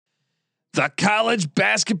The college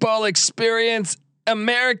basketball experience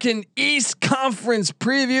American East Conference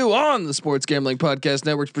preview on the Sports Gambling Podcast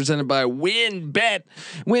Network presented by WynnBET.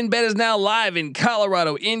 WynnBET is now live in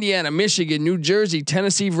Colorado, Indiana, Michigan, New Jersey,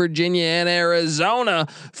 Tennessee, Virginia, and Arizona.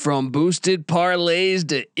 From boosted parlays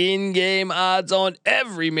to in-game odds on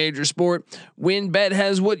every major sport, WynnBET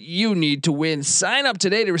has what you need to win. Sign up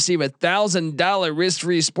today to receive $1,000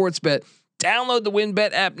 risk-free sports bet. Download the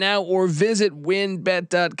WynnBET app now or visit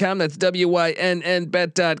wynnbet.com. That's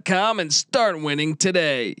WYNNBet.com and start winning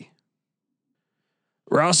today.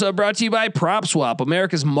 We're also brought to you by PropSwap,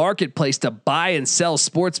 America's marketplace to buy and sell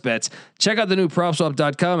sports bets. Check out the new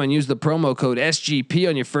PropSwap.com and use the promo code SGP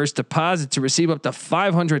on your first deposit to receive up to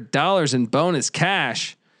 $500 in bonus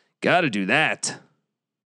cash. Got to do that.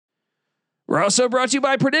 We're also brought to you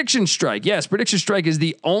by Prediction Strike. Yes, Prediction Strike is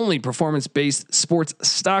the only performance-based sports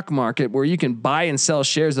stock market where you can buy and sell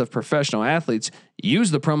shares of professional athletes.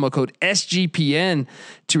 Use the promo code SGPN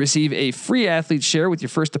to receive a free athlete share with your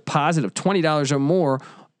first deposit of $20 or more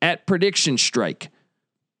at Prediction Strike.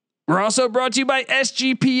 We're also brought to you by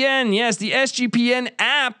SGPN. Yes, the SGPN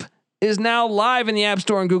app is now live in the App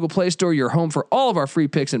Store and Google Play Store, your home for all of our free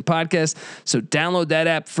picks and podcasts. So download that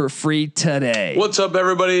app for free today. What's up,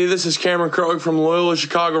 everybody? This is Cameron Krog from Loyola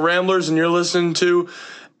Chicago Ramblers, and you're listening to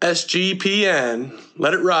SGPN.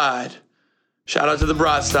 Let it ride. Shout out to the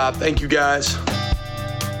Broad Stop. Thank you, guys.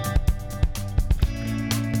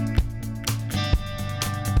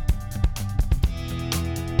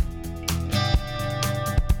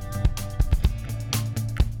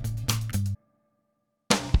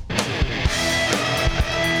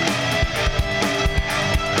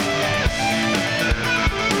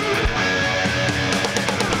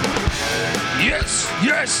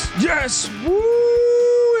 Yes.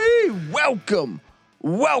 Woo!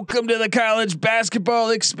 Welcome to the college basketball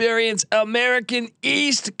experience American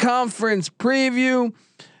East Conference preview.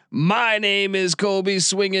 My name is Colby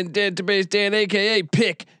Swinging Dead to Base Dan, aka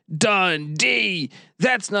Pick Dundee.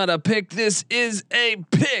 That's not a pick. This is a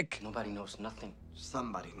pick. Nobody knows nothing.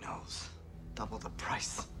 Somebody knows. Double the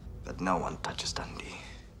price, but no one touches Dundee.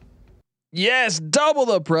 Yes, double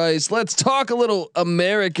the price. Let's talk a little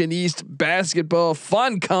American East basketball.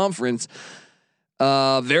 Fun conference.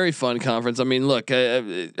 Very fun conference. I mean, look,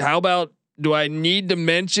 how about, do I need to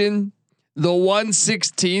mention the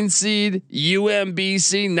 116 seed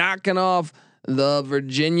UMBC knocking off the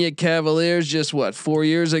Virginia Cavaliers just 4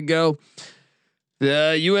 years ago?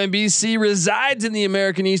 The UMBC resides in the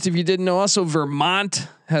American East. If you didn't know, also Vermont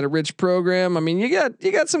had a rich program. I mean, you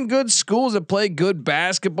got some good schools that play good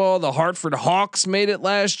basketball. The Hartford Hawks made it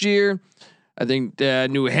last year. I think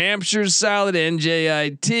New Hampshire's solid.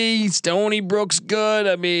 NJIT, Stony Brook's good.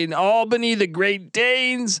 I mean, Albany, the Great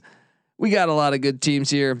Danes. We got a lot of good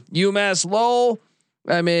teams here. UMass Lowell.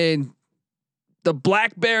 I mean, the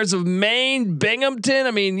Black Bears of Maine, Binghamton.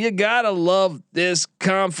 I mean, you gotta love this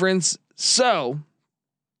conference. So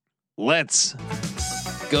let's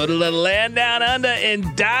go to the land down under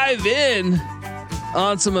and dive in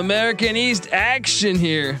on some American East action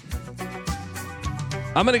here.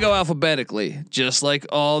 I'm going to go alphabetically, just like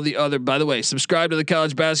all the other. By the way, subscribe to the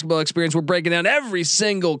college basketball experience. We're breaking down every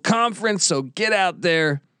single conference. So get out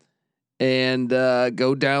there and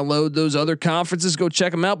go download those other conferences. Go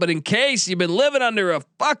check them out. But in case you've been living under a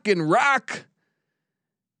fucking rock,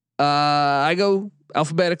 I go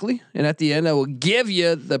alphabetically, and at the end I will give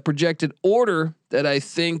you the projected order that I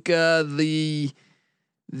think the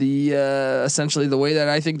essentially the way that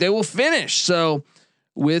I think they will finish. So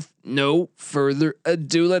with no further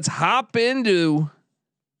ado, let's hop into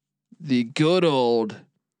the good old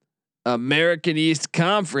American East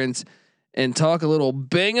Conference and talk a little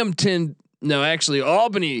Binghamton. No, actually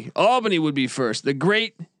Albany. Albany would be first. The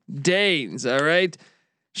Great Danes. All right.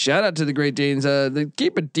 Shout out to the Great Danes. They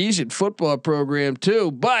keep a decent football program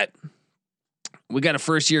too, but we got a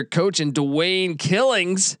first year coach in Dwayne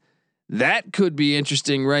Killings. That could be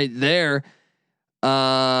interesting right there.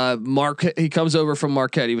 He comes over from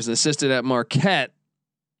Marquette. He was an assistant at Marquette.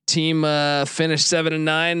 Team finished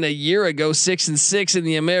 7-9 a year ago, 6-6 in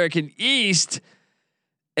the American East.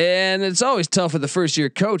 And it's always tough with the first year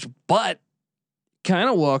coach, but kind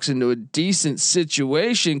of walks into a decent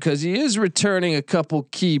situation because he is returning a couple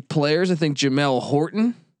key players. I think Jamel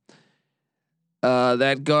Horton,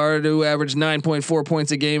 that guard who averaged 9.4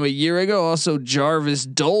 points a game a year ago. Also Jarvis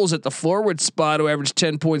Doles at the forward spot who averaged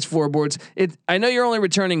 10 points, 4 boards. I know you're only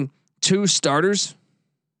returning 2 starters,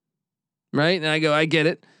 right? And I get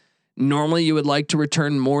it. Normally you would like to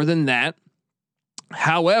return more than that.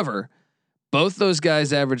 However, both those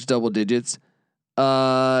guys averaged double digits.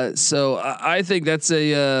 So I think that's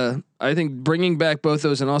I think bringing back both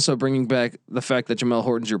those and also bringing back the fact that Jamel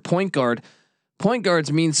Horton's your point guard. Point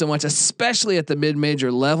guards mean so much, especially at the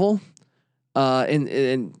mid-major level.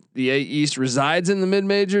 In the East resides in the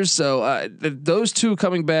mid-majors, so those two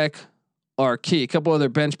coming back are key. A couple other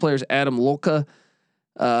bench players, Adam Lulka,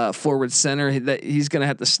 forward center, he's going to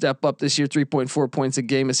have to step up this year. 3.4 points a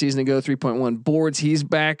game a season ago, 3.1 boards. He's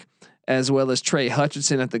back, as well as Trey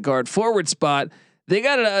Hutchinson at the guard forward spot. They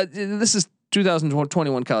got this is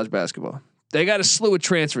 2021 college basketball. They got a slew of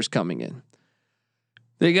transfers coming in.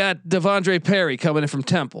 They got Devondre Perry coming in from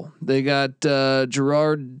Temple. They got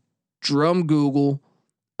Gerard Drumgoogle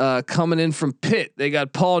coming in from Pitt. They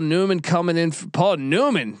got Paul Newman coming in. Paul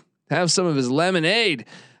Newman, have some of his lemonade.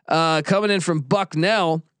 Coming in from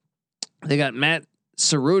Bucknell. They got Matt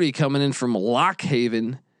Cerruti coming in from Lock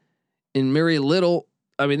Haven in Mary Little.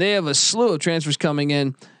 I mean, they have a slew of transfers coming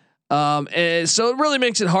in. And so it really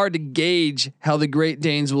makes it hard to gauge how the Great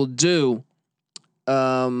Danes will do.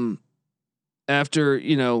 After,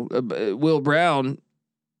 Will Brown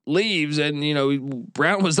leaves, and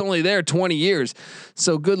Brown was only there 20 years.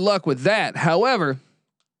 So good luck with that. However,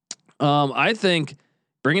 I think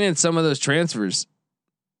bringing in some of those transfers,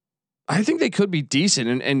 I think they could be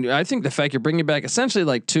decent. And I think the fact you're bringing back essentially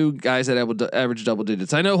like two guys that average double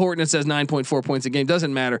digits. I know Horton says 9.4 points a game.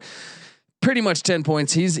 Doesn't matter. Pretty much 10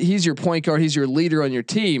 points. He's your point guard. He's your leader on your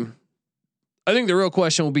team. I think the real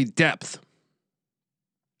question will be depth.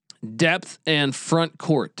 Depth and front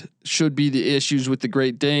court should be the issues with the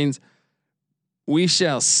Great Danes. We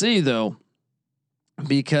shall see, though,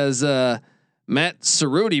 because Matt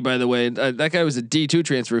Cerruti, by the way, that guy was a D2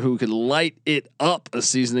 transfer who could light it up a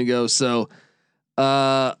season ago. So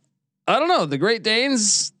I don't know. The Great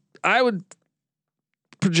Danes, I would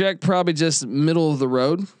project probably just middle of the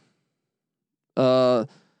road.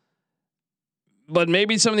 But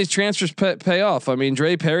maybe some of these transfers pay off. I mean,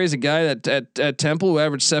 Dre Perry's a guy that at Temple who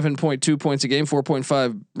averaged 7.2 points a game,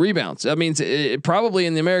 4.5 rebounds. That means probably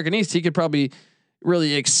in the American East, he could probably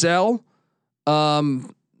really excel. Paul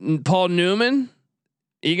Newman,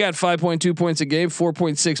 he got 5.2 points a game,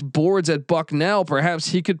 4.6 boards at Bucknell. Perhaps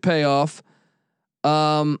he could pay off.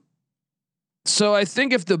 So I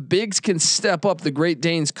think if the bigs can step up, the Great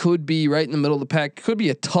Danes could be right in the middle of the pack. Could be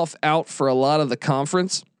a tough out for a lot of the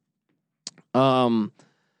conference. But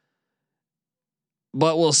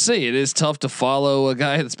we'll see. It is tough to follow a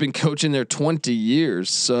guy that's been coaching there 20 years.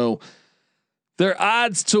 So their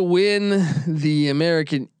odds to win the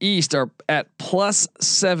American East are at plus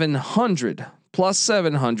 700. Plus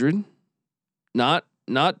 700. Not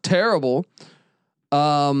terrible.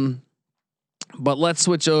 But let's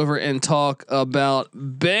switch over and talk about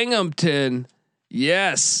Binghamton.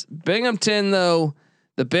 Yes, Binghamton though,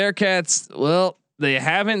 the Bearcats, well, they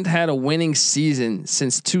haven't had a winning season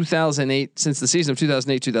since 2008, since the season of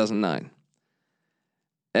 2008-2009.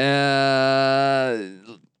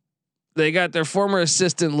 They got their former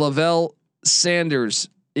assistant Lavelle Sanders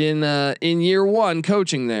in year one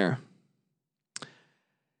coaching there.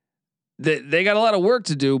 They got a lot of work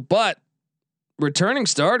to do, but returning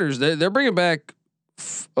starters, they're bringing back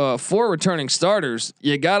 4 returning starters.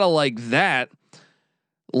 You gotta like that,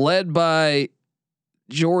 led by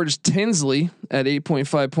George Tinsley at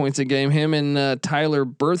 8.5 points a game. Him and Tyler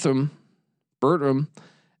Bertram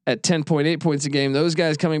at 10.8 points a game. Those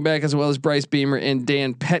guys coming back, as well as Bryce Beamer and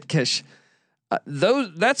Dan Petkish.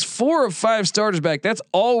 That's 4 of 5 starters back. That's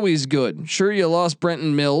always good. Sure, you lost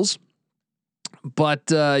Brenton Mills,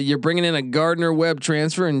 but you're bringing in a Gardner Webb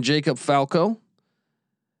transfer and Jacob Falco.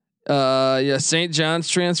 St. John's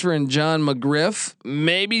transfer and John McGriff.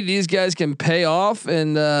 Maybe these guys can pay off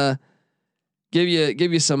and give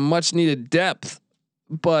you some much needed depth.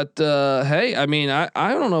 But hey, I mean, I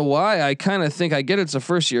don't know why. I kind of think I get it's a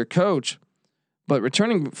first year coach, but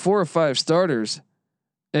returning 4 or 5 starters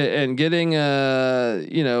and getting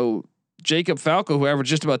Jacob Falco, who averaged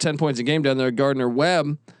just about 10 points a game down there at Gardner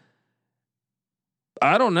Webb.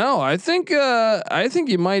 I don't know. I think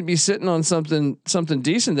you might be sitting on something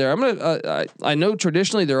decent there. I know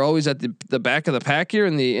traditionally they're always at the back of the pack here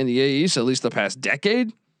in the AEs, at least the past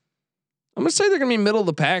decade. I'm gonna say they're gonna be middle of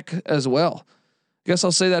the pack as well. I guess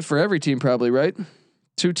I'll say that for every team, probably, right?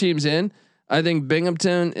 2 teams in. I think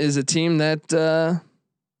Binghamton is a team that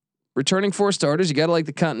returning 4 starters. You got to like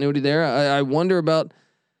the continuity there. I wonder about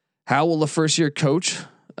how will the first year coach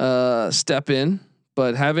step in,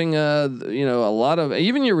 but having a lot of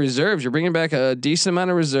even your reserves, you're bringing back a decent amount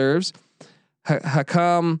of reserves.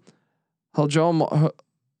 Hakam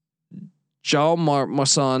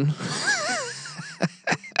Jalmarson.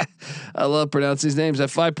 I love pronouncing these names. At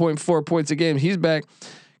 5.4 points a game, he's back.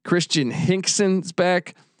 Christian Hickson's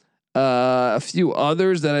back. A few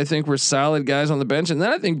others that I think were solid guys on the bench, and then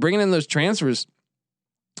I think bringing in those transfers.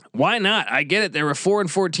 Why not? I get it. They were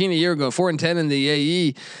 4-14 a year ago, 4-10 in the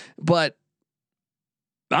AE, but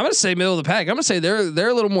I'm going to say middle of the pack. I'm going to say they're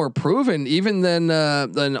a little more proven even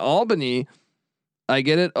than Albany. I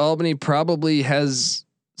get it. Albany probably has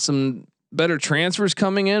some better transfers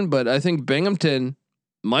coming in, but I think Binghamton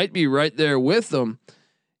might be right there with them.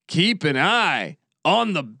 Keep an eye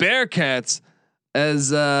on the Bearcats as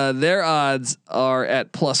their odds are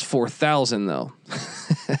at plus 4,000 though.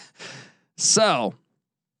 So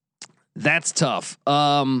that's tough.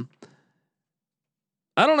 I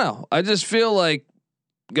don't know. I just feel like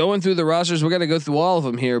going through the rosters, we got to go through all of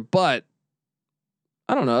them here, but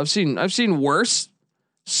I don't know. I've seen worse.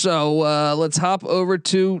 So let's hop over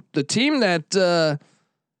to the team that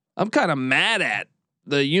I'm kind of mad at,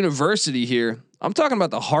 the university here. I'm talking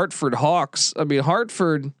about the Hartford Hawks. I mean,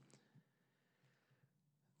 Hartford,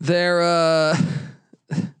 they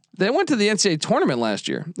went to the NCAA tournament last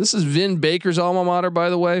year. This is Vin Baker's alma mater, by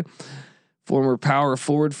the way, former power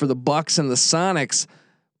forward for the Bucks and the Sonics.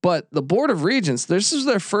 But the Board of Regents, this is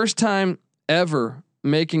their first time ever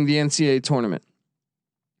making the NCAA tournament.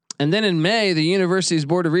 And then in May, the university's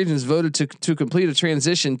Board of Regents voted to complete a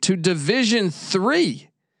transition to Division III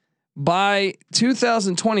by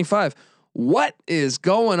 2025. What is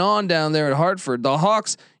going on down there at Hartford? The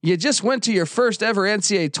Hawks, you just went to your first ever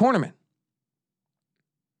NCAA tournament.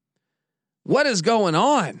 What is going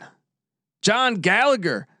on? John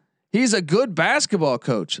Gallagher, he's a good basketball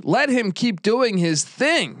coach. Let him keep doing his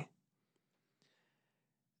thing.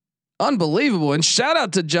 Unbelievable. And shout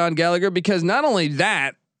out to John Gallagher, because not only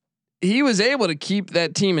that, he was able to keep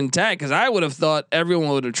that team intact, because I would have thought everyone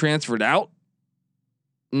would have transferred out.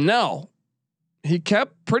 No, he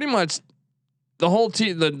kept pretty much the whole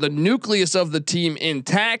team, the nucleus of the team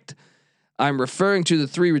intact. I'm referring to the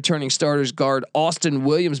three returning starters: guard Austin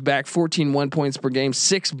Williams, back 14 points per game,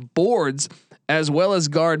 6 boards, as well as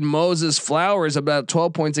guard Moses Flowers, about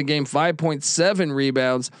 12 points a game, 5.7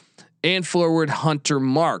 rebounds, and forward Hunter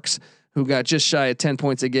Marks, who got just shy of 10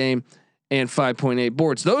 points a game and 5.8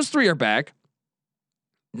 boards. Those three are back.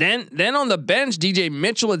 Then on the bench, DJ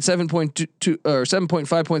Mitchell at 7.2 or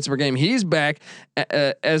 7.5 points per game. He's back,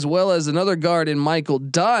 as well as another guard in Michael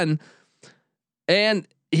Dunn, and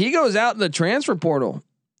he goes out in the transfer portal.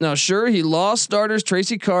 Now, sure, he lost starters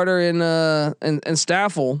Tracy Carter and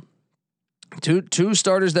Staffel, two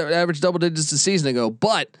starters that averaged double digits a season ago,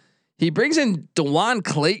 but he brings in DeJuan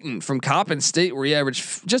Clayton from Coppin State, where he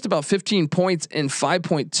averaged just about 15 points and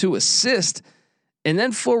 5.2 assists, and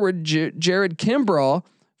then forward Jared Kimbrell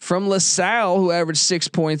from LaSalle, who averaged 6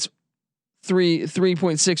 points,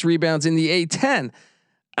 3.6 rebounds in the A10.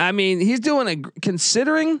 I mean, he's doing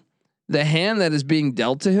considering the hand that is being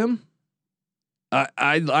dealt to him.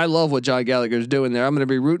 I love what John Gallagher is doing there. I'm going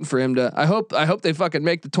to be rooting for him to. I hope they fucking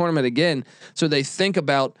make the tournament again, so they think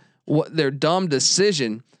about what their dumb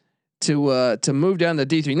decision to move down to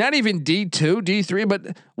D3. Not even D2, D3,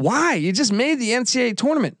 but why? You just made the NCAA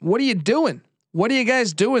tournament. What are you doing? What are you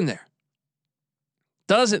guys doing there?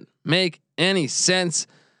 Doesn't make any sense.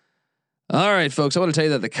 All right, folks, I want to tell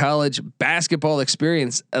you that the college basketball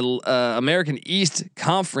experience, American East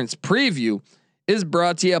Conference preview, is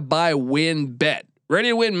brought to you by WinBet. Ready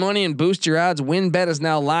to win money and boost your odds? WinBet is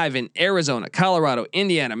now live in Arizona, Colorado,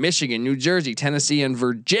 Indiana, Michigan, New Jersey, Tennessee, and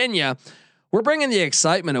Virginia. We're bringing the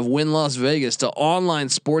excitement of Win Las Vegas to online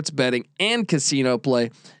sports betting and casino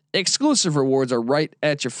play. Exclusive rewards are right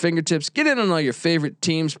at your fingertips. Get in on all your favorite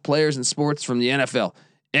teams, players, and sports from the NFL,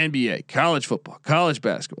 NBA, college football, college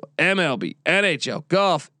basketball, MLB, NHL,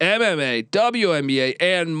 golf, MMA, WNBA,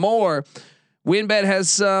 and more. WinBet has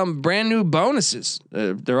some brand new bonuses.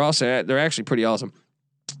 They're actually pretty awesome.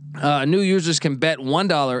 New users can bet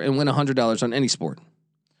 $1 and win $100 on any sport.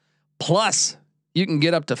 Plus, you can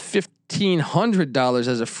get up to $1,500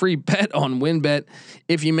 as a free bet on WinBet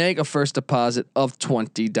if you make a first deposit of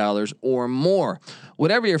 $20 or more.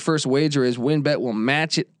 Whatever your first wager is, WinBet will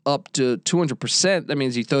match it up to 200%. That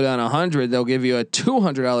means you throw down $100, they'll give you a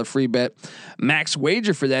 $200 free bet. Max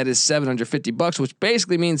wager for that is $750, which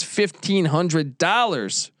basically means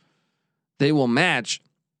 $1,500 they will match.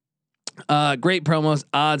 Great promos,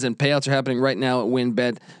 odds, and payouts are happening right now at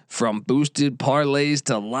WinBet, from boosted parlays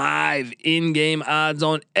to live in-game odds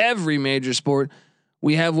on every major sport.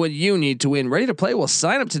 We have what you need to win. Ready to play? Well,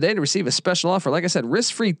 sign up today to receive a special offer. Like I said,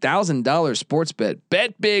 risk-free $1,000 sports bet.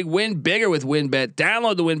 Bet big, win bigger with WinBet.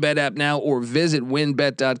 Download the WinBet app now or visit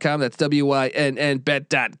winbet.com. That's WINN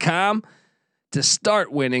bet.com to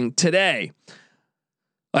start winning today.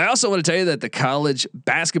 I also want to tell you that the college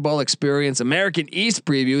basketball experience American East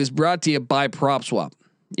preview is brought to you by PropSwap.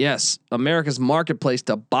 Yes, America's marketplace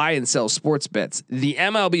to buy and sell sports bets. The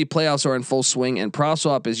MLB playoffs are in full swing, and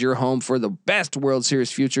PropSwap is your home for the best World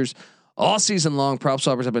Series futures. All season long,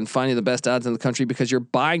 PropSwappers have been finding the best odds in the country because you're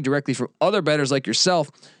buying directly from other bettors like yourself.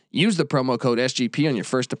 Use the promo code SGP on your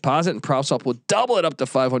first deposit, and PropSwap will double it up to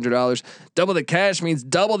 $500. Double the cash means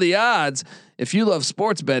double the odds. If you love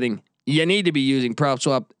sports betting, you need to be using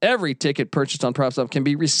PropSwap. Every ticket purchased on PropSwap can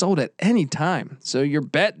be resold at any time, so your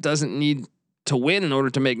bet doesn't need to win in order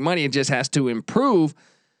to make money. It just has to improve.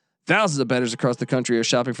 Thousands of bettors across the country are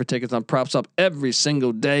shopping for tickets on PropSwap every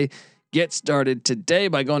single day. Get started today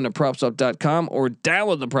by going to PropSwap.com or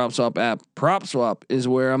download the PropSwap app. PropSwap is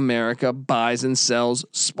where America buys and sells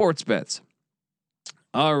sports bets.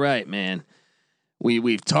 All right, man.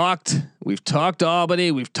 We've talked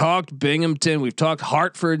Albany, we've talked Binghamton, we've talked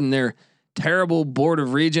Hartford and their terrible Board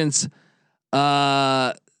of Regents.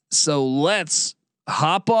 So let's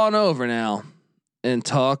hop on over now and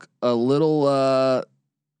talk a little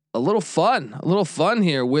fun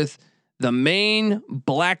here with the Maine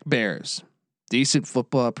Black Bears. Decent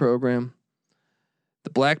football program.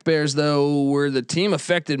 The Black Bears, though, were the team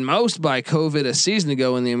affected most by COVID a season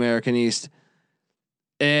ago in the American East.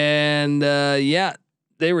 And they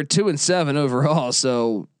were 2-7 overall,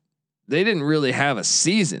 so they didn't really have a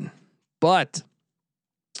season. But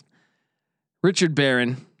Richard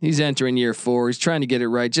Barron, he's entering year 4. He's trying to get it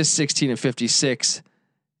right. Just 16-56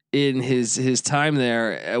 in his time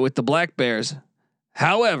there with the Black Bears.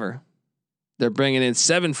 However, they're bringing in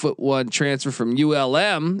 7'1" transfer from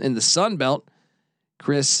ULM in the Sun Belt,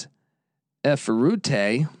 Chris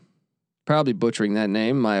Eferute. Probably butchering that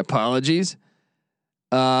name. My apologies.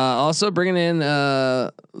 Also bringing in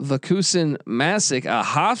Vakusin Masick, a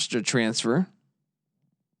Hofstra transfer.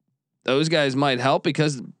 Those guys might help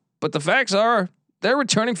but the facts are they're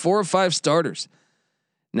returning 4 or 5 starters.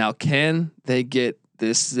 Now, can they get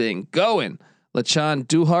this thing going? LaChon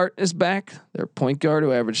Duhart is back, their point guard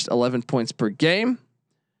who averaged 11 points per game,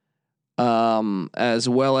 as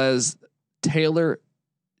well as Taylor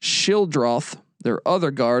Shildroth, their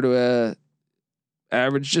other guard who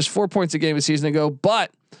averaged just 4 points a game a season ago.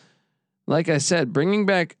 But like I said, bringing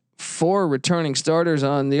back 4 returning starters.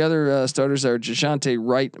 On the other starters are Jashante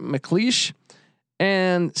Wright McLeish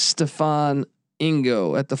and Stefan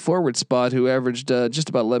Ingo at the forward spot, who averaged just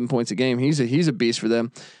about 11 points a game. He's a beast for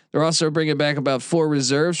them. They're also bringing back about 4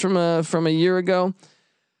 reserves from a year ago.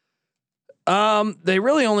 They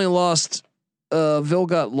really only lost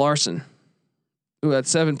Vilgot Larson, who had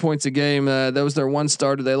 7 points a game. That was their one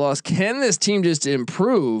starter they lost. Can this team just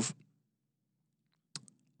improve?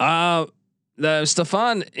 The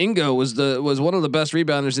Stefan Ingo was one of the best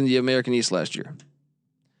rebounders in the American East last year.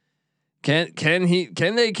 Can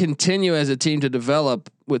they continue as a team to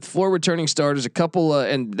develop with 4 returning starters, a couple,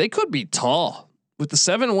 and they could be tall with the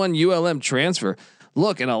 7-1 ULM transfer?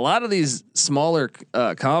 Look, in a lot of these smaller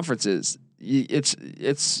conferences,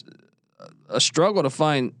 it's a struggle to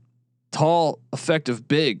find tall, effective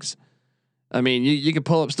bigs. I mean, you can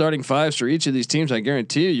pull up starting 5s for each of these teams. I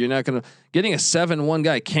guarantee you're not going to getting a 7-1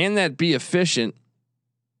 guy. Can that be efficient?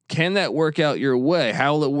 Can that work out your way?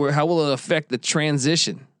 How will it affect the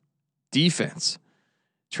transition defense,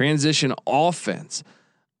 transition offense?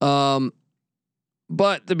 But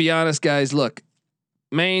to be honest, guys, look,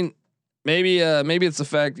 Maine, maybe it's the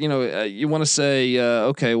fact, you want to say,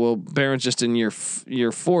 okay, well, Barron's just in year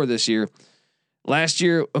 4 this year. Last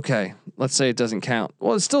year, okay, let's say it doesn't count.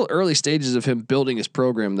 Well, it's still early stages of him building his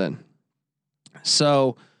program then.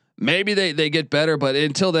 So maybe they get better, but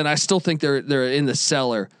until then, I still think they're in the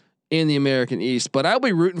cellar in the American East. But I'll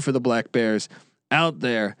be rooting for the Black Bears out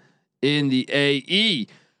there in the AE.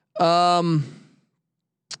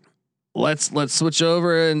 Let's switch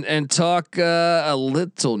over and talk a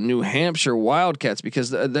little New Hampshire Wildcats, because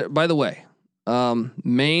by the way,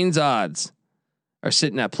 Maine's odds are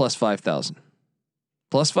sitting at plus 5,000.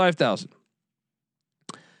 Plus 5,000.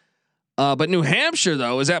 But New Hampshire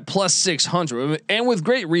though is at plus 600, and with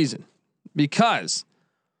great reason, because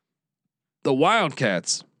the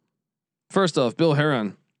Wildcats, first off, Bill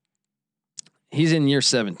Heron, he's in year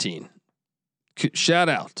 17. Shout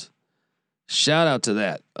out to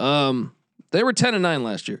that. They were 10-9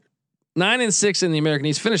 last year, 9-6 in the American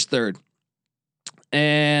East, finished 3rd,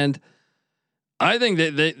 and I think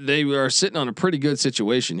that they are sitting on a pretty good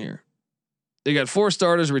situation here. They got 4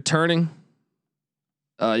 starters returning.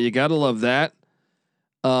 You gotta love that.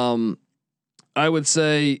 I would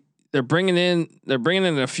say they're bringing in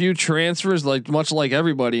a few transfers, much like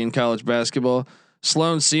everybody in college basketball.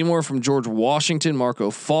 Sloan Seymour from George Washington,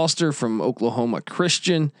 Marco Foster from Oklahoma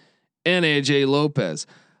Christian, and AJ Lopez.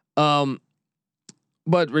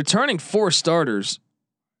 But returning 4 starters,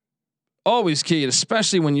 always key,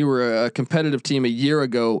 especially when you were a competitive team a year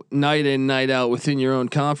ago, night in, night out within your own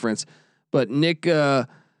conference. But Nick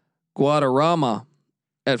Guadarrama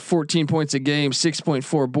at 14 points a game,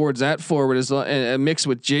 6.4 boards at forward is a mix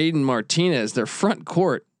with Jaden Martinez. Their front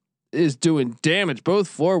court is doing damage. Both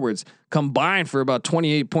forwards combined for about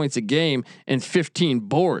 28 points a game and 15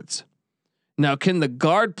 boards. Now, can the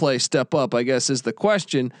guard play step up? I guess is the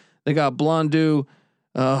question. They got Blondu.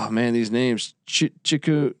 Oh man, these names: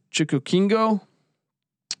 Chikukingo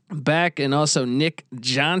back, and also Nick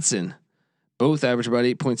Johnson. Both averaged about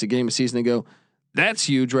 8 points a game a season ago. That's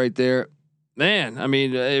huge right there, man. I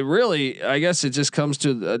mean, it really. I guess it just comes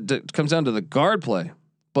down to the guard play.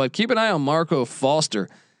 But keep an eye on Marco Foster.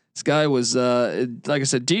 This guy was, like I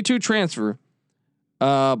said, D2 transfer.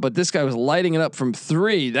 But this guy was lighting it up from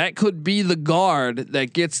 3. That could be the guard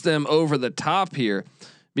that gets them over the top here,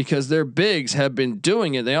 because their bigs have been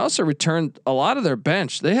doing it. They also returned a lot of their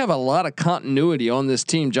bench. They have a lot of continuity on this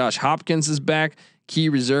team. Josh Hopkins is back, key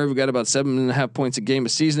reserve, who got about 7.5 points a game a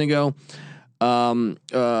season ago.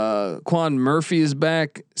 Quan Murphy is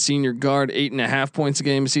back, senior guard, 8.5 points a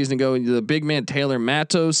game a season ago. The big man Taylor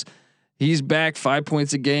Matos, he's back, 5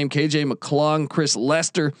 points a game. KJ McClung, Chris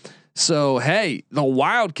Lester. So hey, the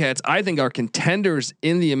Wildcats I think are contenders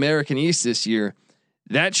in the American East this year.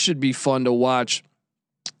 That should be fun to watch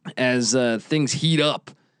as things heat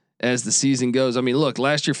up as the season goes. I mean, look,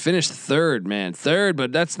 last year finished third,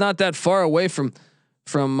 but that's not that far away from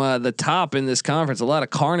the top in this conference. A lot of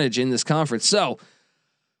carnage in this conference. So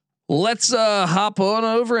let's hop on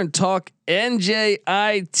over and talk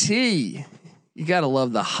NJIT. You gotta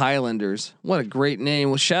love the Highlanders. What a great name.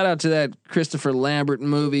 Well, shout out to that Christopher Lambert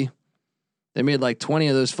movie. They made like 20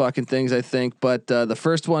 of those fucking things, I think. But the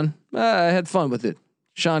first one, I had fun with it.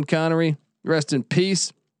 Sean Connery, rest in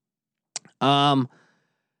peace. Well,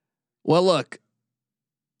 look,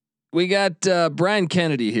 we got Brian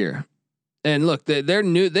Kennedy here, and look, they're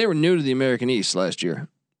new. They were new to the American East last year,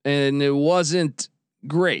 and it wasn't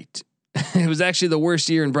great. It was actually the worst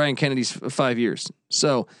year in Brian Kennedy's 5 years.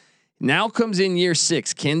 So now comes in year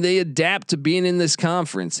 6. Can they adapt to being in this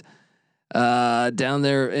conference? Down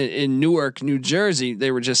there in Newark, New Jersey,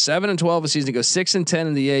 they were just 7-12 a season ago, 6-10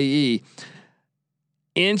 in the AE.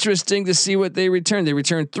 Interesting to see what they returned. They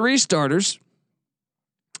returned 3 starters,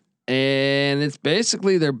 and it's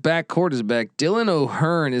basically their backcourt is back. Dylan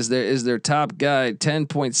O'Hearn is their top guy,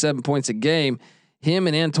 10.7 points a game. Him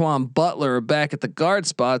and Antoine Butler are back at the guard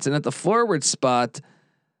spots, and at the forward spot,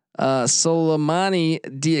 Soleimani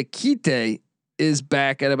Diakite is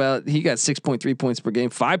back at he got 6.3 points per game,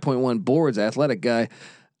 5.1 boards, athletic guy.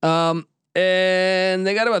 And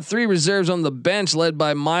they got about 3 reserves on the bench led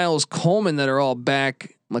by Miles Coleman that are all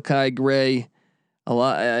back. Mackay Gray, a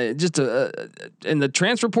lot, in the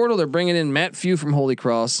transfer portal, they're bringing in Matt Few from Holy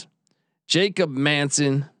Cross, Jacob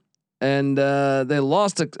Manson, and they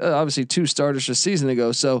lost obviously 2 starters a season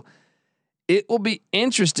ago. So it will be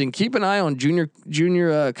interesting. Keep an eye on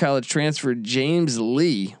junior college transfer James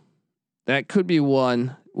Lee. That could be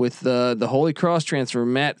one with the Holy Cross transfer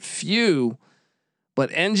Matt Few.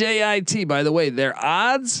 But NJIT, by the way, their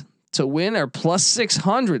odds to win are plus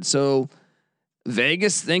 600. So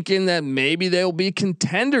Vegas thinking that maybe they'll be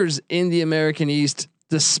contenders in the American East,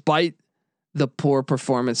 despite the poor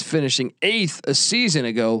performance, finishing 8th a season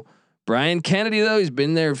ago. Brian Kennedy, though, he's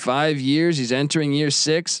been there 5 years. He's entering year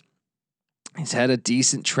 6. He's had a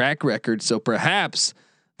decent track record. So perhaps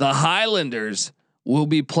the Highlanders will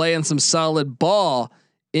be playing some solid ball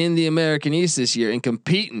in the American East this year and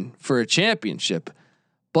competing for a championship.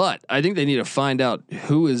 But I think they need to find out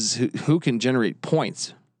who can generate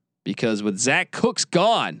points, because with Zach Cook's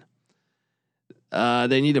gone,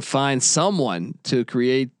 they need to find someone to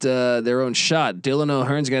create their own shot. Dylan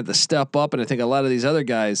O'Hearn's going to have to step up, and I think a lot of these other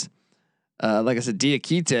guys, like I said,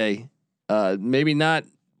 Diakite, maybe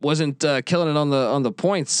wasn't killing it on the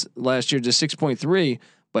points last year, just 6.3.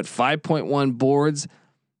 But 5.1 boards,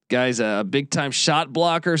 guy's a big time shot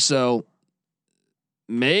blocker. So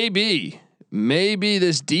maybe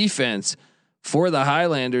this defense for the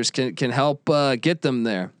Highlanders can help get them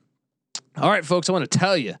there. All right, folks, I want to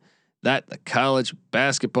tell you that the college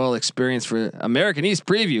basketball experience for American East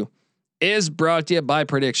preview is brought to you by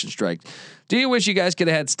Prediction Strike. Do you wish you guys could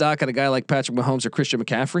have had stock on a guy like Patrick Mahomes or Christian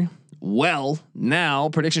McCaffrey? Well, now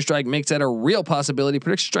Prediction Strike makes that a real possibility.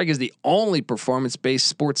 Prediction Strike is the only performance-based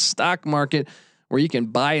sports stock market where you can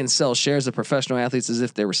buy and sell shares of professional athletes as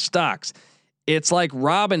if they were stocks. It's like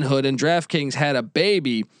Robinhood and DraftKings had a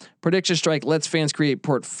baby. Prediction Strike lets fans create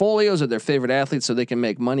portfolios of their favorite athletes so they can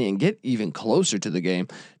make money and get even closer to the game.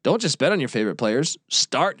 Don't just bet on your favorite players.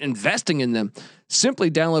 Start investing in them.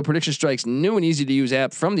 Simply download Prediction Strike's new and easy to use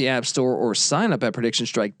app from the App Store or sign up at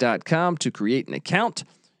PredictionStrike.com to create an account.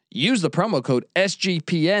 Use the promo code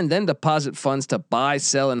SGPN, then deposit funds to buy,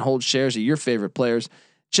 sell, and hold shares of your favorite players,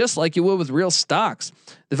 just like you would with real stocks.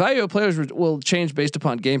 The value of players will change based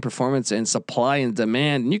upon game performance and supply and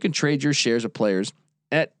demand, and you can trade your shares of players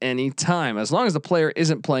at any time. As long as the player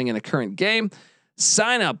isn't playing in a current game,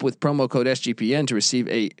 sign up with promo code SGPN to receive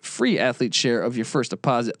a free athlete share of your first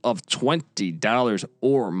deposit of $20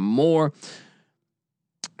 or more.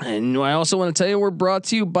 And I also want to tell you we're brought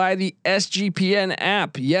to you by the SGPN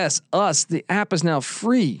app. Yes, us. The app is now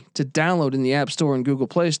free to download in the App Store and Google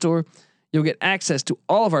Play Store. You'll get access to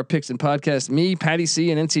all of our picks and podcasts. Me, Patty C,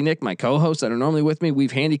 and NC Nick, my co-hosts that are normally with me.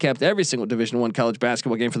 We've handicapped every single Division I college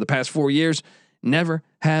basketball game for the past 4 years. Never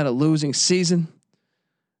had a losing season.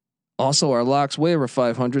 Also, our locks way over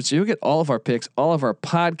 500. So you'll get all of our picks, all of our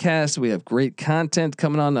podcasts. We have great content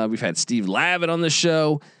coming on. We've had Steve Lavitt on the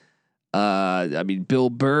show. Bill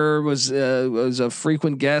Burr was a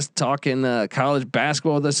frequent guest talking college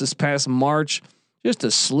basketball with us this past March. Just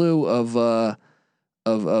a slew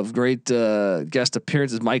of great guest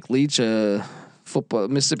appearances. Mike Leach,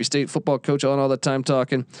 Mississippi State football coach, on all the time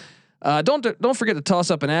talking. Don't forget to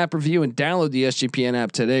toss up an app review and download the SGPN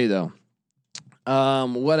app today, though.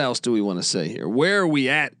 What else do we want to say here? Where are we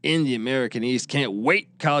at in the American East? Can't wait.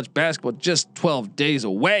 College basketball just 12 days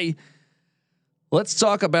away. Let's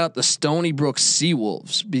talk about the Stony Brook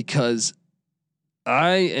Seawolves, because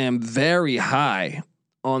I am very high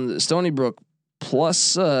on the Stony Brook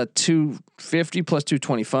plus 250 plus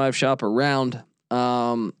 225 shop around.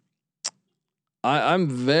 I'm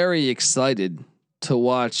very excited to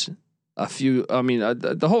watch a few. I mean,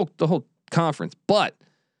 the whole conference, but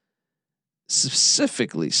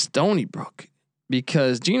specifically Stony Brook,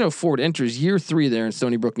 because Gino Ford enters year 3 there in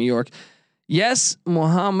Stony Brook, New York. Yes,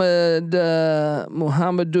 Muhammadu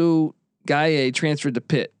Gaye transferred to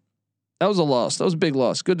Pitt. That was a loss. That was a big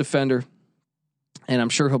loss. Good defender. And I'm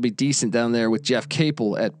sure he'll be decent down there with Jeff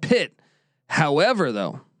Capel at Pitt. However,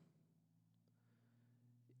 though,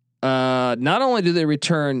 not only do they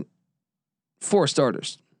return 4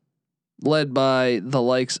 starters, led by the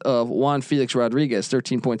likes of Juan Felix Rodriguez,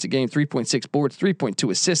 13 points a game, 3.6 boards,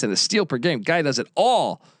 3.2 assists, and a steal per game. Guy does it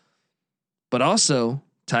all. But also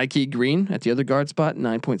Tyke Green at the other guard spot,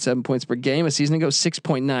 9.7 points per game. A season ago,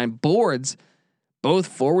 6.9 boards. Both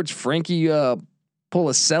forwards, Frankie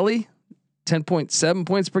Policelli, 10.7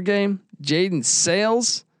 points per game. Jaden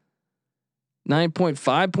Sales,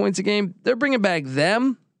 9.5 points a game. They're bringing back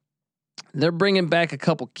them. They're bringing back a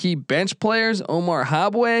couple key bench players. Omar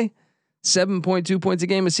Habwe, 7.2 points a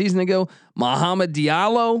game a season ago. Muhammad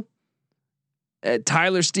Diallo,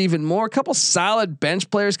 Tyler Stephen Moore, a couple solid bench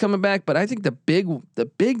players coming back. But I think the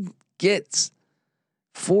big gets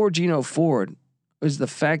for Gino Ford is the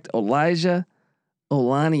fact Elijah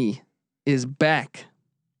Olani is back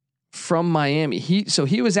from Miami.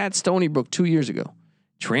 He was at Stony Brook 2 years ago,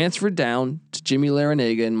 transferred down to Jimmy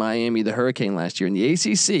Larinaga in Miami, the Hurricane, last year in the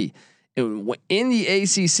ACC. In the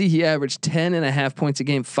ACC, he averaged 10.5 points a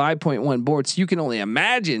game, 5.1 boards. So you can only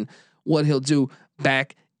imagine what he'll do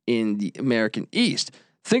back in the American East.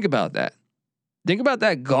 Think about that. Think about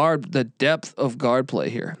that guard, the depth of guard play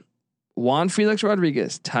here. Juan Felix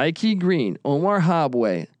Rodriguez, Tyke Green, Omar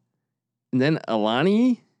Habwe, and then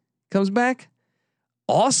Alani comes back.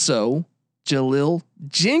 Also, Jalil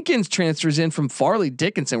Jenkins transfers in from Farley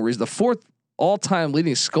Dickinson, where he's the 4th all-time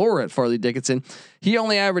leading scorer at Farley Dickinson. He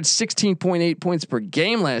only averaged 16.8 points per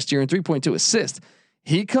game last year and 3.2 assists.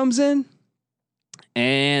 He comes in,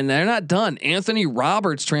 and they're not done. Anthony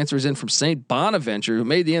Roberts transfers in from St. Bonaventure, who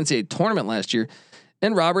made the NCAA tournament last year.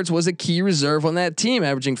 And Roberts was a key reserve on that team,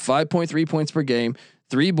 averaging 5.3 points per game,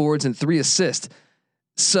 3 boards, and 3 assists.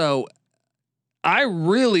 So I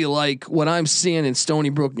really like what I'm seeing in Stony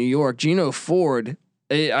Brook, New York. Gino Ford,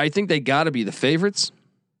 I think they got to be the favorites.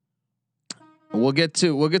 We'll get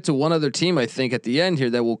to one other team, I think, at the end here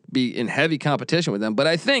that will be in heavy competition with them. But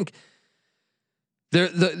I think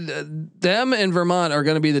them and Vermont are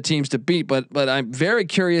going to be the teams to beat. But I'm very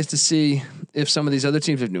curious to see if some of these other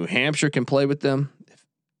teams, if New Hampshire can play with them, if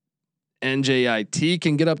NJIT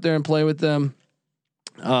can get up there and play with them.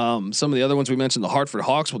 Some of the other ones we mentioned, the Hartford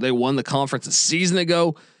Hawks, well, they won the conference a season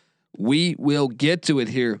ago. We will get to it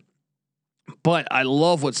here. But I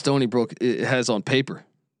love what Stony Brook has on paper.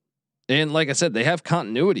 And like I said, they have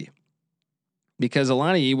continuity because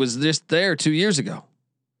Alani was just there 2 years ago.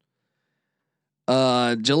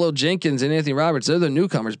 Jello Jenkins and Anthony Roberts, they're the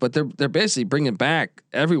newcomers, but they're basically bringing back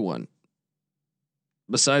everyone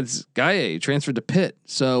besides Gaye, who transferred to Pitt.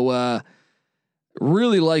 So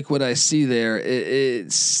really like what I see there.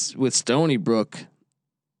 It's with Stony Brook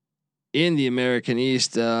in the American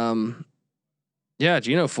East. Gino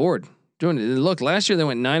Ford doing it. Look, last year they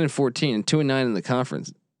went 9-14 and 2-9 in the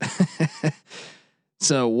conference.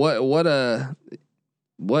 So what a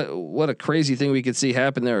crazy thing we could see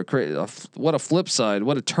happen there. What a flip side.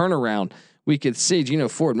 What a turnaround we could see. Gino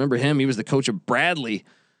Ford, remember him? He was the coach of Bradley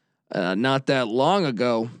not that long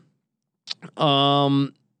ago.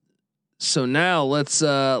 So now let's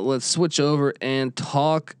switch over and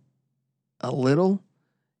talk a little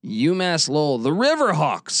UMass Lowell, the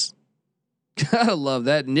Riverhawks. Gotta love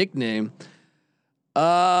that nickname.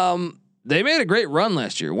 They made a great run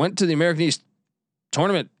last year. Went to the American East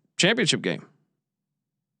tournament championship game.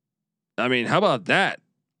 I mean, how about that?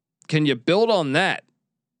 Can you build on that?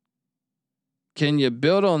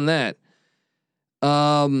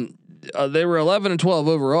 They were 11-12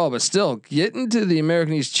 overall, but still getting to the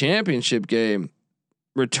American East championship game,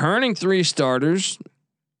 returning 3 starters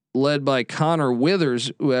led by Connor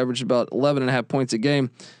Withers, who averaged about 11.5 points a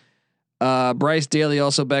game. Bryce Daly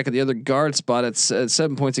also back at the other guard spot at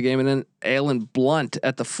 7 points a game, and then Alan Blunt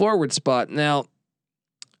at the forward spot. Now,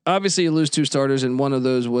 obviously, you lose 2 starters, and one of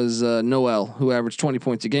those was Noel, who averaged 20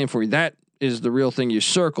 points a game for you. That is the real thing you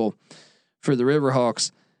circle for the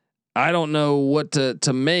Riverhawks. I don't know what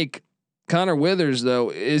to make. Connor Withers,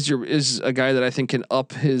 though, is a guy that I think can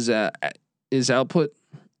up his output,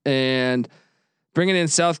 and bringing in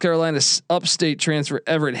South Carolina's upstate transfer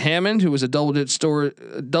Everett Hammond, who was a double-digit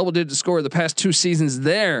scorer the past 2 seasons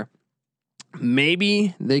there.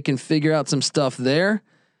 Maybe they can figure out some stuff there.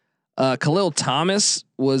 Khalil Thomas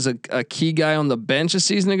was a key guy on the bench a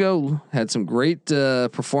season ago. Had some great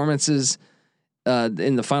performances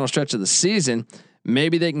in the final stretch of the season.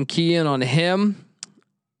 Maybe they can key in on him.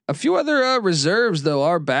 A few other reserves though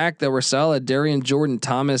are back that were solid. Darian Jordan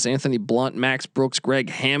Thomas, Anthony Blunt, Max Brooks, Greg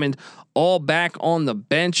Hammond, all back on the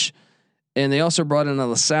bench. And they also brought in a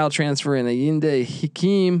LaSalle transfer and Ayinde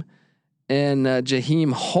Hakeem and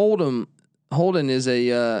Jaheim Holden. Holden is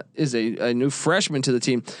a new freshman to the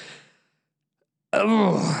team.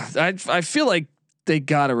 I feel like they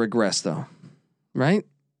gotta regress though, right?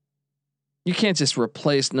 You can't just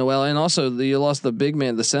replace Noel, and also you lost the big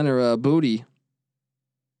man, the center, Booty,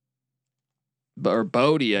 or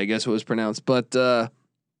Bodie, I guess it was pronounced. But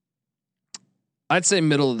I'd say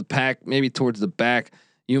middle of the pack, maybe towards the back.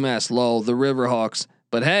 UMass Lowell, the Riverhawks.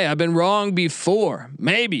 But hey, I've been wrong before.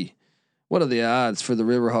 Maybe. What are the odds for the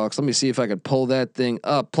Riverhawks? Let me see if I could pull that thing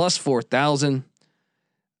up. Plus 4,000.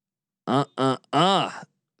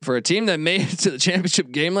 For a team that made it to the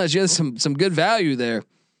championship game last year, some good value there.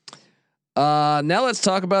 Now let's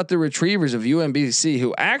talk about the Retrievers of UMBC,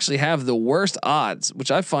 who actually have the worst odds, which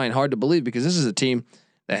I find hard to believe because this is a team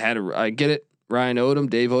that had I get it, Ryan Odom,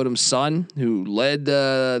 Dave Odom's son, who led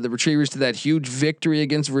the Retrievers to that huge victory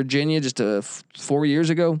against Virginia just 4 years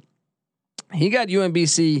ago. He got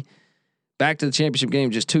UMBC back to the championship game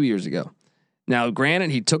just 2 years ago. Now,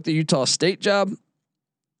 granted, he took the Utah State job,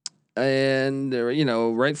 and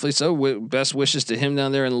rightfully so. Best wishes to him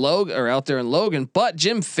down there in Logan, or out there in Logan. But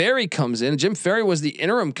Jim Ferry comes in. Jim Ferry was the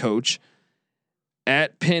interim coach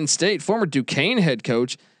at Penn State, former Duquesne head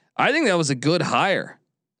coach. I think that was a good hire.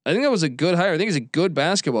 I think he's a good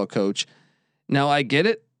basketball coach. Now I get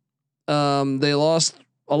it. They lost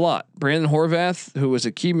a lot. Brandon Horvath, who was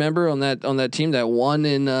a key member on that team that won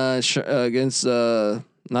in against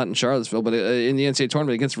not in Charlottesville, but in the NCAA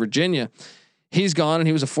tournament against Virginia. He's gone, and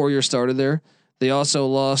he was a 4-year starter there. They also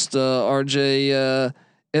lost RJ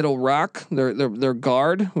It'll Rock, their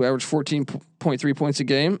guard, who averaged 14.3 points a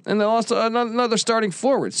game, and they lost another starting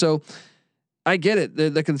forward. So I get it,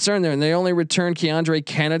 the concern there, and they only returned Keandre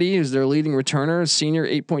Kennedy, who's their leading returner, a senior,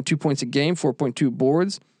 8.2 points a game, 4.2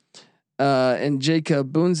 boards, and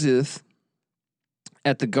Jacob Bunzith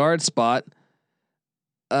at the guard spot.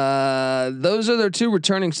 Those are their 2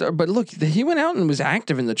 returning stars. But look, he went out and was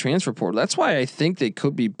active in the transfer portal. That's why I think they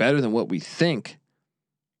could be better than what we think.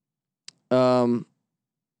 Because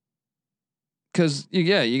you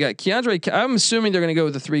got Keandre. I'm assuming they're going to go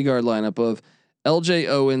with the 3-guard lineup of LJ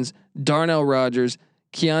Owens, Darnell Rogers,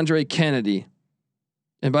 Keandre Kennedy.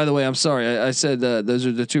 And by the way, I'm sorry, I said those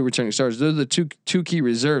are the 2 returning stars. Those are the two key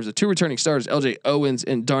reserves. The 2 returning stars, LJ Owens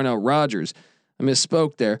and Darnell Rogers. I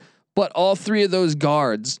misspoke there. But all 3 of those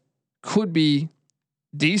guards could be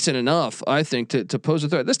decent enough, I think, to pose a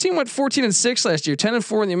threat. This team went 14-6 last year,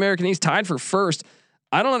 10-4 in the American East, tied for first.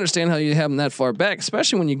 I don't understand how you have them that far back,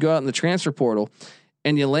 especially when you go out in the transfer portal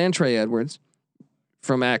and you land Trey Edwards,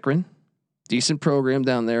 from Akron, decent program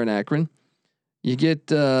down there in Akron. You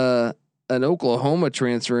get an Oklahoma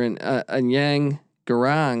transfer in Anyang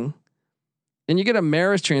Garang, and you get a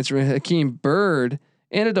Marist transfer in Hakeem Bird,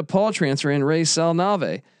 and a DePaul transfer in Ray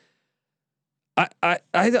Salnave.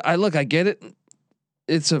 I look, I get it.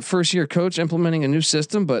 It's a first year coach implementing a new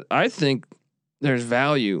system, but I think there's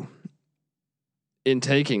value in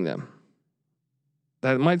taking them.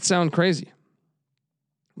 That might sound crazy,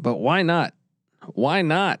 but why not? Why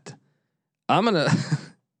not? I'll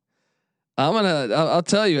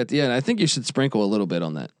tell you at the end. I think you should sprinkle a little bit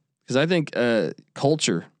on that, because I think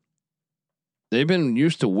culture. They've been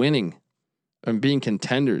used to winning and being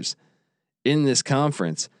contenders in this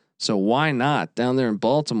conference. So why not down there in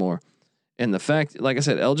Baltimore? And the fact, like I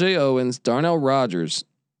said, LJ Owens, Darnell Rogers,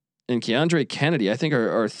 and Keandre Kennedy, I think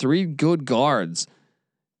are three good guards.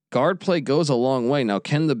 Guard play goes a long way. Now,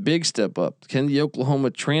 can the big step up? Can the Oklahoma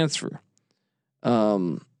transfer?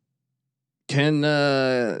 Can they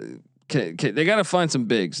got to find some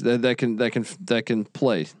bigs that can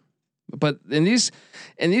play? But in these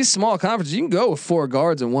small conferences, you can go with 4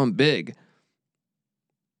 guards and 1 big.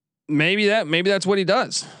 Maybe that's what he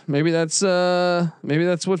does. Maybe that's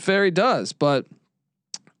what Ferry does. But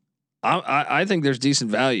I think there's decent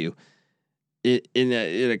value in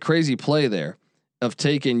a crazy play there of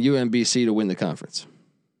taking UMBC to win the conference.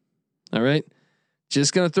 All right,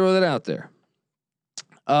 just gonna throw that out there.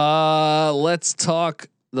 Let's talk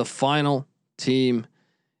the final team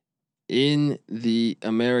in the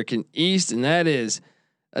American East, and that is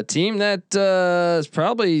a team that is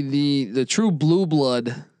probably the true blue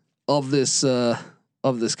blood of this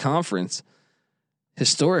conference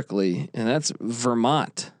historically, and that's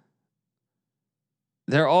Vermont.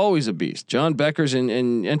 They're always a beast. John Becker's in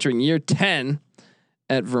entering year 10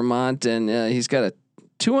 at Vermont, and he's got a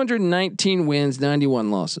 219 wins,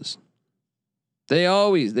 91 losses. They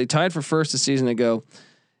tied for first a season ago,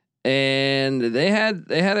 and they had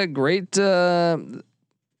a great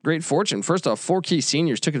fortune. First off, 4 key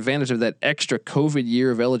seniors took advantage of that extra COVID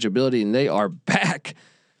year of eligibility, and they are back.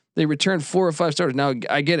 They returned 4 or 5 starters. Now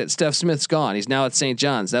I get it. Steph Smith's gone. He's now at St.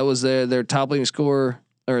 John's. That was their top leading scorer,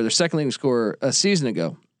 or their second leading scorer a season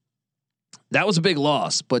ago. That was a big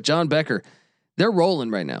loss, but John Becker, they're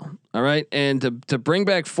rolling right now. All right. And to bring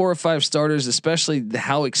back 4 or 5 starters, especially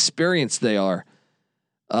how experienced they are.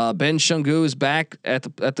 Ben Shungu is back at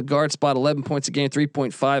the guard spot, 11 points a game,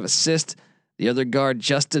 3.5 assists. The other guard,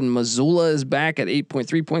 Justin Mazzulla, is back at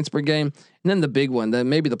 8.3 points per game. And then the big one,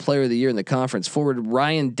 maybe the player of the year in the conference, forward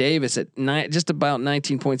Ryan Davis at just about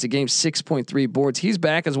 19 points a game, 6.3 boards. He's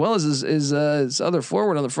back, as well as his other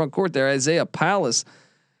forward on the front court there, Isaiah Palace,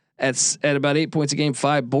 at about 8 points a game,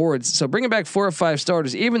 5 boards. So bringing back 4 or 5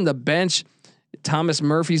 starters, even the bench. Thomas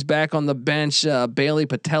Murphy's back on the bench. Bailey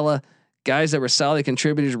Patella, guys that were solid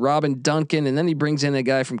contributors. Robin Duncan, and then he brings in a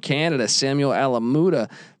guy from Canada, Samuel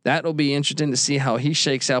Alamuda. That'll be interesting to see how he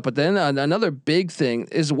shakes out. But then another big thing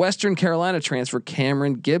is Western Carolina transfer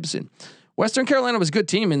Cameron Gibson. Western Carolina was a good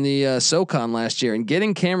team in the SoCon last year, and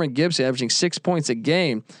getting Cameron Gibson averaging 6 points a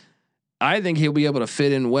game, I think he'll be able to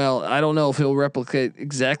fit in well. I don't know if he'll replicate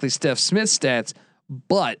exactly Steph Smith's stats,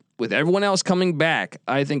 but with everyone else coming back,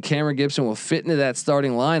 I think Cameron Gibson will fit into that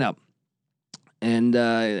starting lineup. And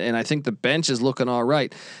I think the bench is looking all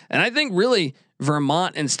right. And I think really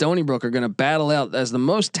Vermont and Stony Brook are going to battle out as the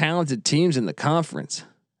most talented teams in the conference.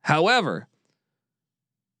 However,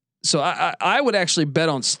 so I would actually bet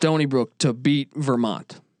on Stony Brook to beat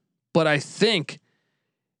Vermont, but I think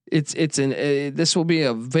this will be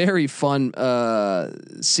a very fun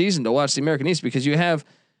season to watch the American East, because you have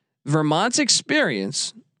Vermont's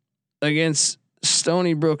experience against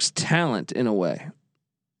Stony Brook's talent in a way.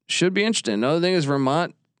 Should be interesting. Another thing is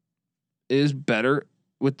Vermont is better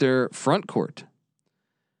with their front court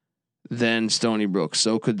than Stony Brook.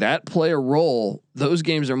 So could that play a role? Those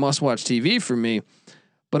games are must-watch TV for me.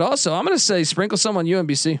 But also, I'm going to say sprinkle some on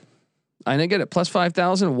UMBC. I didn't get it. Plus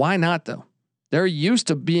 5,000. Why not, though? They're used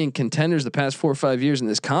to being contenders the past 4 or 5 years in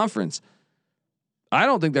this conference. I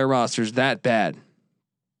don't think their roster's that bad.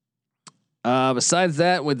 Besides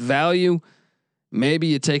that, with value, maybe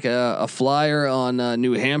you take a flyer on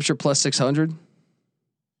New Hampshire plus 600.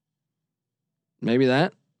 Maybe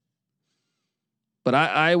that. But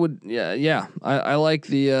I would I like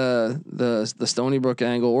the Stony Brook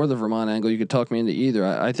angle or the Vermont angle. You could talk me into either.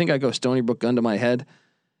 I think I go Stony Brook, gun to my head.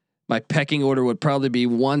 My pecking order would probably be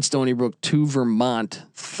 1 Stony Brook, 2 Vermont,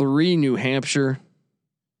 3 New Hampshire,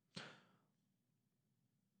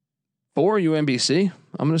 4 UMBC.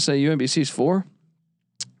 I'm going to say UMBC's 4.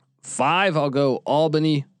 5, I'll go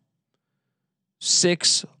Albany.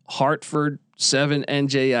 6, Hartford. 7,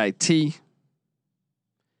 NJIT.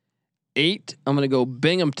 8, I'm going to go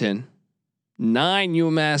Binghamton. 9,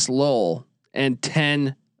 UMass Lowell. And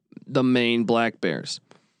 10, the Maine Black Bears.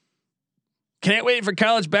 Can't wait for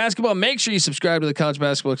college basketball. Make sure you subscribe to the College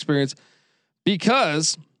Basketball Experience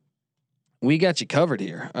because we got you covered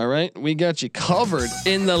here. All right. We got you covered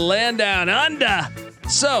in the land down under.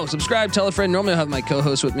 So subscribe, tell a friend. Normally I'll have my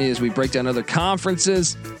co-host with me as we break down other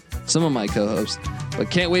conferences. Some of my co-hosts,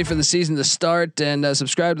 but can't wait for the season to start. And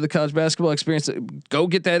subscribe to the College Basketball Experience. Go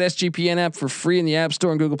get that SGPN app for free in the App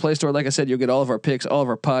Store and Google Play Store. Like I said, you'll get all of our picks, all of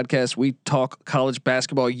our podcasts. We talk college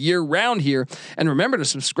basketball year round here. And remember to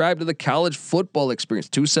subscribe to the College Football Experience.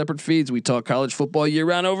 2 separate feeds. We talk college football year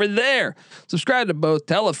round over there. Subscribe to both.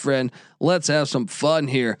 Tell a friend. Let's have some fun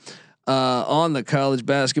here on the College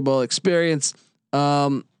Basketball Experience.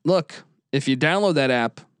 Look, if you download that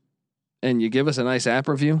app and you give us a nice app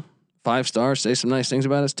review, 5 stars, say some nice things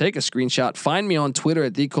about us, take a screenshot, find me on Twitter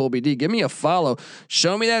at TheColbyD, give me a follow,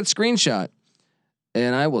 show me that screenshot,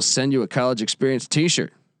 and I will send you a College Experience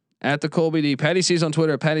t-shirt at TheColbyD. Patty C's on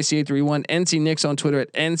Twitter at PattyC831, NC Nick's on Twitter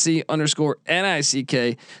at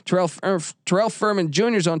NC_NICK, Terrell Furman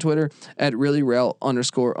Jr.'s on Twitter at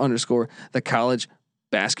ReallyRel__. The College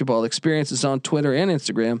Basketball Experience is on Twitter and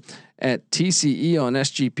Instagram at TCE on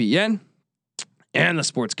SGPN. And the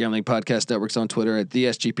Sports Gambling Podcast Network's on Twitter at the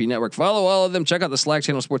SGP Network. Follow all of them. Check out the Slack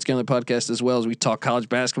channel, Sports Gambling Podcast, as well as we talk college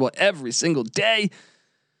basketball every single day.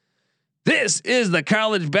 This is the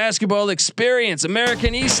College Basketball Experience,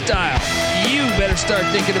 American East style. You better start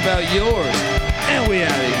thinking about yours. And we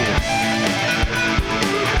out of here.